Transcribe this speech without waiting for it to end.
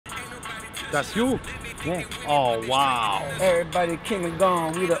That's you? Yeah. Oh, wow. Everybody came and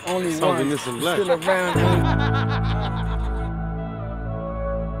gone. We the only ones still around.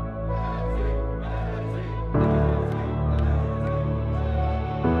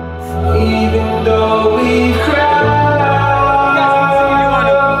 Even though we cried,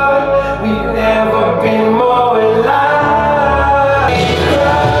 we've never been more alive.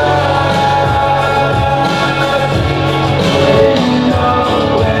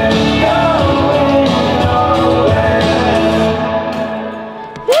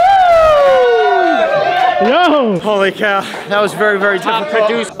 Yo! Holy cow, that was very, very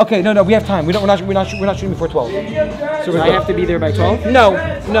difficult. Okay, no, we have time. We're not shooting before 12. So I have to be there by 12? No.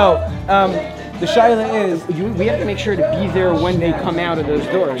 The shaila is we have to make sure to be there when they come out of those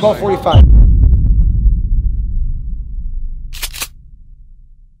doors. 12:45.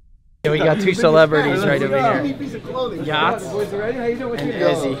 Yeah, we got two celebrities right over here. Katz and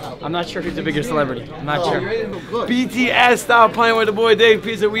Ezzi. I'm not sure who's the bigger celebrity. I'm not sure. BTS style playing with the boy Dave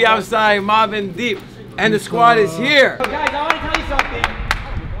Pizza. We outside, mobbing deep. And the squad is here. Guys, I want to tell you something.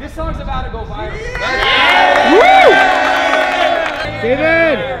 This song's about to go viral. Yeah! Woo!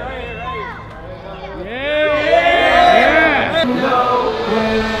 David! Yeah!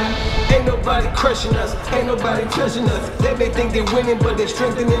 Ain't nobody crushing us, ain't nobody touching us. They may think they're winning, but they're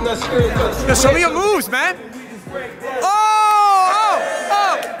strengthening our spirit. Yo, show me your moves, man.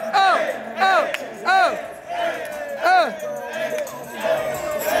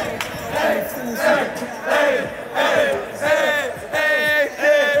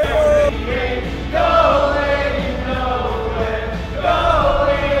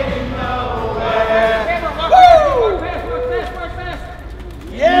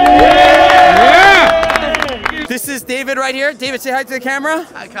 This is David right here. David, say hi to the camera.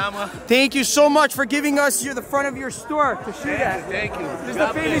 Hi, camera. Thank you so much for giving us the front of your store to shoot at. Thank you. This is the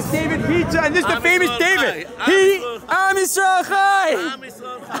famous David Pizza, and this is the famous David. Am Yisroel Chai.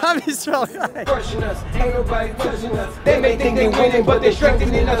 Am Yisroel Chai. Crushing us, ain't nobody touching us. They may think they're winning, but they're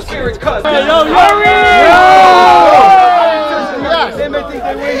strengthening our spirits. Cause Yo! They may think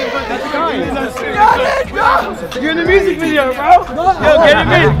they're winning, but that's you're in the music video, bro. Yo, get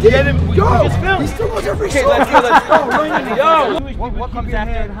him in. Get him. Yo, he still goes every song. Let's go. Yo. What comes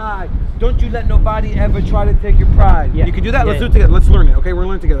after? High. Don't you let nobody ever try to take your pride. You can do that. Let's do it together. Let's learn it. Okay, we're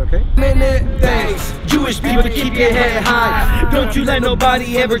learning together. Okay. Thanks. Jewish people, keep your head high. Don't you let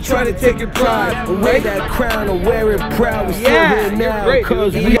nobody ever try to take your pride. Wear that crown or wear it proud. We're still here now.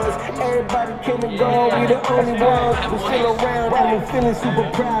 Cause we everybody came and gone. We the only ones. We're still around and we're feeling super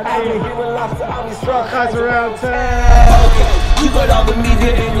proud. I'm hearing lots of Ami Strong Katz around town. Okay, you got all the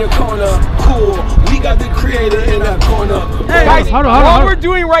media in your corner. Cool. We got the creator in our corner. Hey, guys, what we're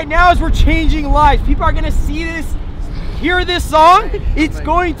doing right now is we're changing lives. People are gonna see this, hear this song. It's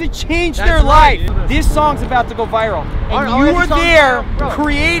going to change their life. This song's about to go viral, and you are there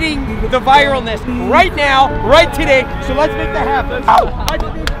creating the viralness right now, right today. So let's make that happen.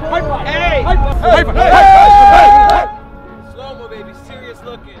 Hey! Slow-mo, baby. Serious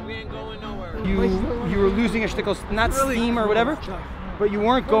looking. We ain't going nowhere. You were losing a shtickle, not steam or whatever, but you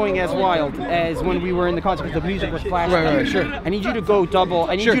weren't going as wild as when we were in the concert because the music was flashing. Right, sure. I need you to go double.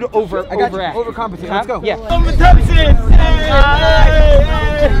 I need you to overact. Overcompensate. Let's go. Yeah.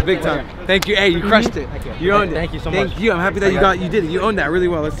 Big time. Thank you. Hey, you crushed it. You owned it. Thank you so much. Thank you. I'm happy that you did it. You owned that really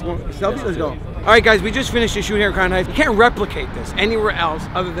well. Let's go. Selfie. Let's go. All right, guys. We just finished the shoot here at Crown Heights. You can't replicate this anywhere else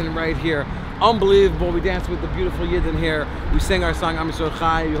other than right here. Unbelievable. We danced with the beautiful Yidden here. We sang our song Am Yisroel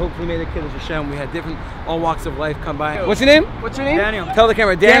Chai. We hopefully made a Kiddush Hashem. We had different all walks of life come by. What's your name? What's your name? Daniel. Tell the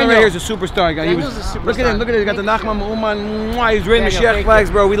camera. Daniel right here is a superstar. Guy. Daniel's a superstar. Look at him. Look at him. He got the Nachman Uman. He's raising Mashiach flags,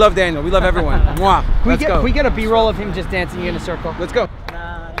 bro. We love Daniel. We love everyone. Mwah. Let's go. Can we get a B-roll of him just dancing in a circle? Let's go.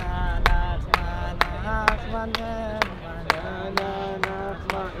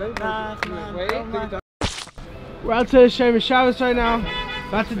 We're out to Shimmy Rosen right now.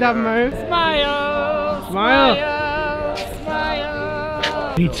 About to Dopamine. Smile. Smile.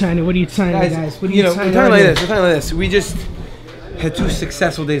 What are you trying? What are you trying, guys? What are you trying? We're talking like this. We just had 2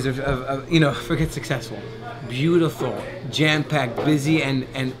 successful days of forget successful. Beautiful, jam-packed, busy, and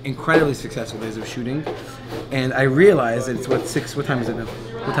incredibly successful days of shooting. And I realized that it's what time is it now?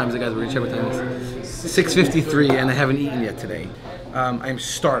 What time is it, guys? We're gonna check what time it is. 6:53, and I haven't eaten yet today. I'm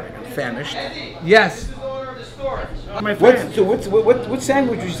starving. I'm famished. Yes. What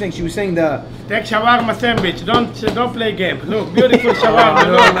sandwich was she saying? She was saying the Take shawarma sandwich. Don't play game. Look, beautiful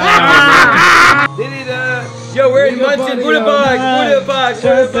shawarma. Yo, we're in Munchen. Buddha Park.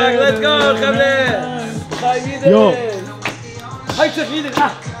 Let's go, Chavle. Yo.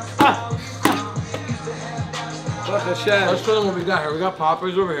 Let's show them what we got here. We got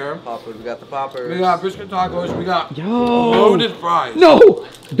poppers over here. Poppers, we got the poppers. We got brisket tacos. We got loaded fries. No,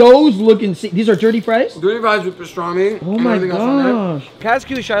 those looking. These are dirty fries. Dirty fries with pastrami. Oh my gosh. Katz,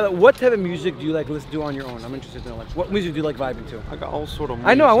 Charlotte, what type of music do you like listen to on your own? I'm interested to know. Like, what music do you like vibing to? I got all sort of music.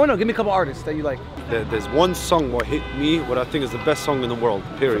 I know. I want to know. Give me a couple artists that you like. There's one song what hit me, what I think is the best song in the world.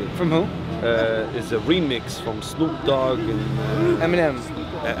 Period. From who? Is a remix from Snoop Dogg and Eminem.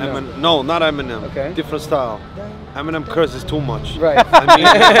 No, not Eminem. Okay. Different style. Eminem curses too much. Right. I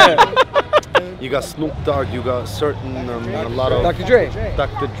mean, you got Snoop Dogg, you got certain a lot of Dr. Dre.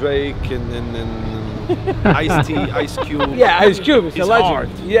 Dr. Drake and Ice-T, Ice Cube. Yeah, Ice Cube. It's a legend. hard.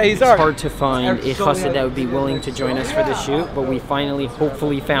 Yeah, he's It's hard. hard to find a chassid that would be willing to join us for the shoot, but we finally,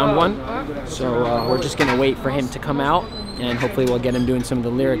 hopefully, found one. So we're just gonna wait for him to come out, and hopefully we'll get him doing some of the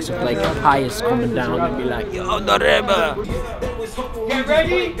lyrics of like highest coming down and be like, yo, the Rebbe. Get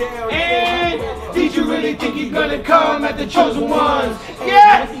ready, and did you really think you're gonna come at the chosen ones?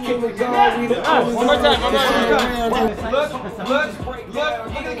 Yes! One more time,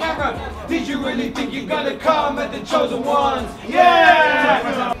 Look at the camera. Did you really think you're gonna come at the chosen ones?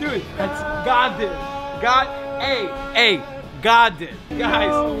 Yeah! Dude, that's God did. God did.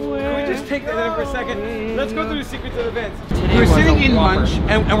 Guys, can we just take that in for a second? Let's go through the secrets of the Vids. We're sitting in lunch,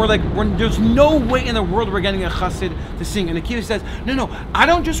 and we're like, there's no way in the world we're getting a chassid to sing. And Akiva says, no, I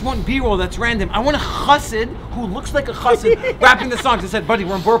don't just want B-roll that's random. I want a chassid who looks like a chassid rapping the songs. I said, buddy,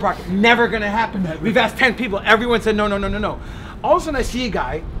 we're in Borough Park. Never gonna happen. We've asked 10 people. Everyone said, no. All of a sudden, I see a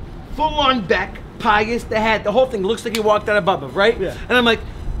guy, full on Beck, pious, the head, the whole thing looks like he walked out of Bubba, right? Yeah. And I'm like,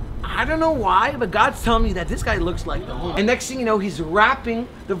 I don't know why, but God's telling me that this guy looks like the whole. And next thing you know, he's rapping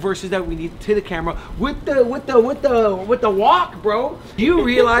the verses that we need to the camera with the walk, bro. Do you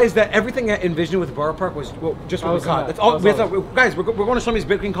realize that everything I envisioned with Borough Park was just what we caught? That's all. Guys, we're going to Shlomi's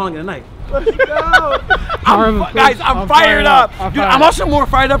Bakery and calling it a night. Let's go. I'm fired up. Dude, I'm also more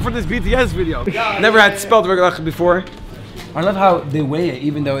fired up for this BTS video. Never had spelled Regalach before. I love how they weigh it,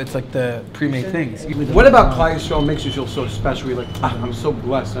 even though it's like the pre-made things. What about Klal Yisrael makes you feel so special? You're like, I'm so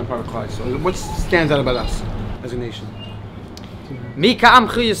blessed I'm part of Klal Yisrael. What stands out about us as a nation? Mika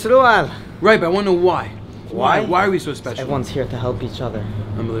Amchu Yisroel. Right, but I want to know why. Why are we so special? Everyone's here to help each other.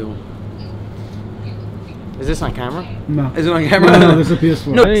 Unbelievable. Is this on camera? No. Is it on camera? No, this is a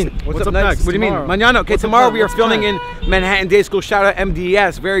PS4. No. What's up next? What do you mean? Mañana. Okay, tomorrow we are filming in Manhattan Day School. Shout out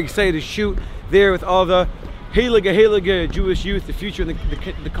MDS. Very excited to shoot there with all the Heilige Jewish youth, the future, the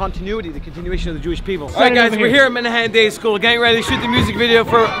continuation of the Jewish people. All right, guys, we're here at Manhattan Day School, getting ready to shoot the music video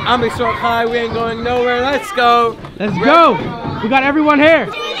for Am Yisrael Chai. We ain't going nowhere. Let's go. Let's go. We got everyone here.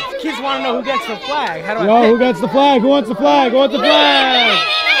 Kids want to know who gets the flag. How do Yo, who gets the flag? Who wants the flag? Who wants the flag?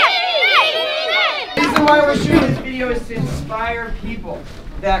 The reason why we're shooting this video is to inspire people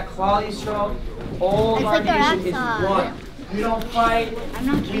that Klal Yisrael, all of our nation is one. We don't fight,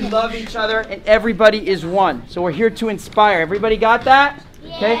 we love each other, and everybody is one. So we're here to inspire. Everybody got that?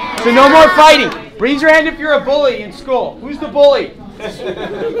 Okay? So no more fighting. Raise your hand if you're a bully in school. Who's the bully?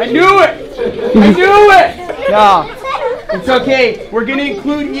 I knew it! No, it's okay. We're going to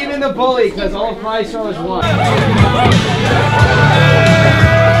include even the bully because all of Klal Yisrael is one.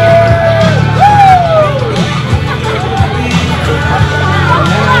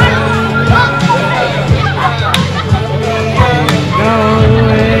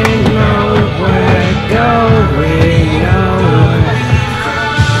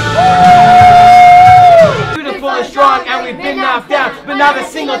 Strong and we've been knocked down, but not a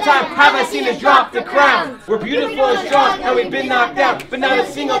single time have I seen us drop the crown. We're beautiful and strong and we've been knocked down, but not a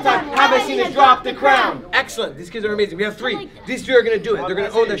single time have I seen us drop the crown. Excellent. These kids are amazing. We have 3. These 3 are going to do it. They're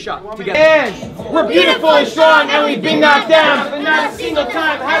going to own their shot together. And we're beautiful and strong and we've been knocked down, but not a single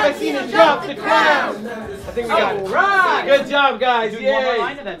time have I seen us drop the crown. I think we got it. Right. Good job, guys.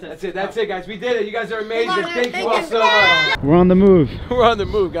 Yay. That's it, guys. We did it. You guys are amazing. Thank you all so much. We're on the move. We're on the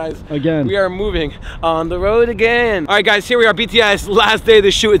move, guys. Again. We are moving on the road again. All right, guys, here we are, BTS, last day of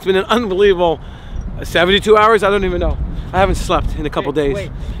the shoot. It's been an unbelievable 72 hours. I don't even know. I haven't slept in a couple days.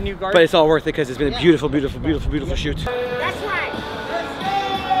 Wait, can you guard? But it's all worth it because it's been a beautiful, beautiful, beautiful, beautiful shoot. That's right.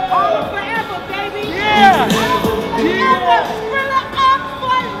 All forever, baby. Yeah.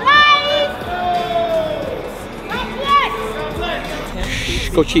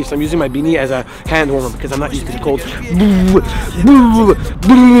 Go Chiefs. I'm using my beanie as a hand warmer because I'm not used to the cold.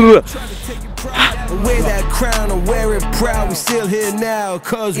 Wear that crown and wear it proud. We still here now,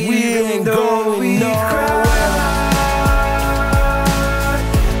 cause we ain't going nowhere.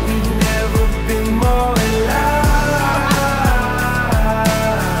 We've never been more alive.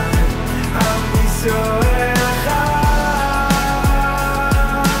 I'm so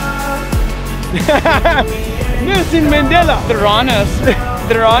alive. Miss Nelson Mandela. They're on us.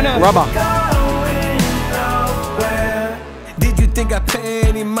 They're on us. Rubber. Did you think I pay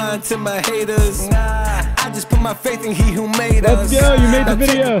any mind to my haters? I just put my faith in He who made us. Let's go, you made the Now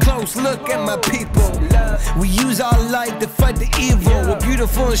video. Take a close look at my people. We use our light to fight the evil. We're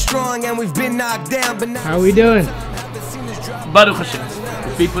beautiful and strong, and we've been knocked down, but now How we doing? Baruch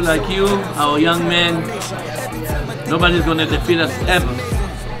Hashem. People like you, our young men, nobody's gonna defeat us ever.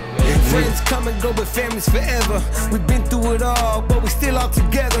 friends come and go, but families forever. We've been through it all, but we still all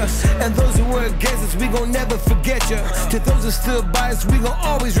together. And those who were against us, we gon' never forget you. To those who stood by us, we gon'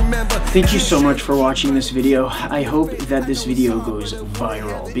 always remember. Thank you so much for watching this video. I hope that this video goes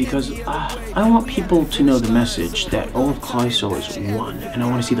viral because I want people to know the message that all of Kosher is one, and I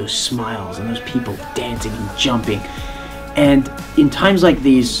want to see those smiles and those people dancing and jumping. And in times like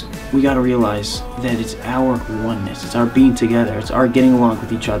these, we got to realize that it's our oneness, it's our being together, it's our getting along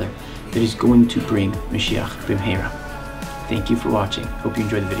with each other that is going to bring Mashiach B'mheira. Thank you for watching. Hope you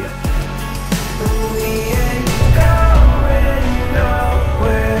enjoyed the video.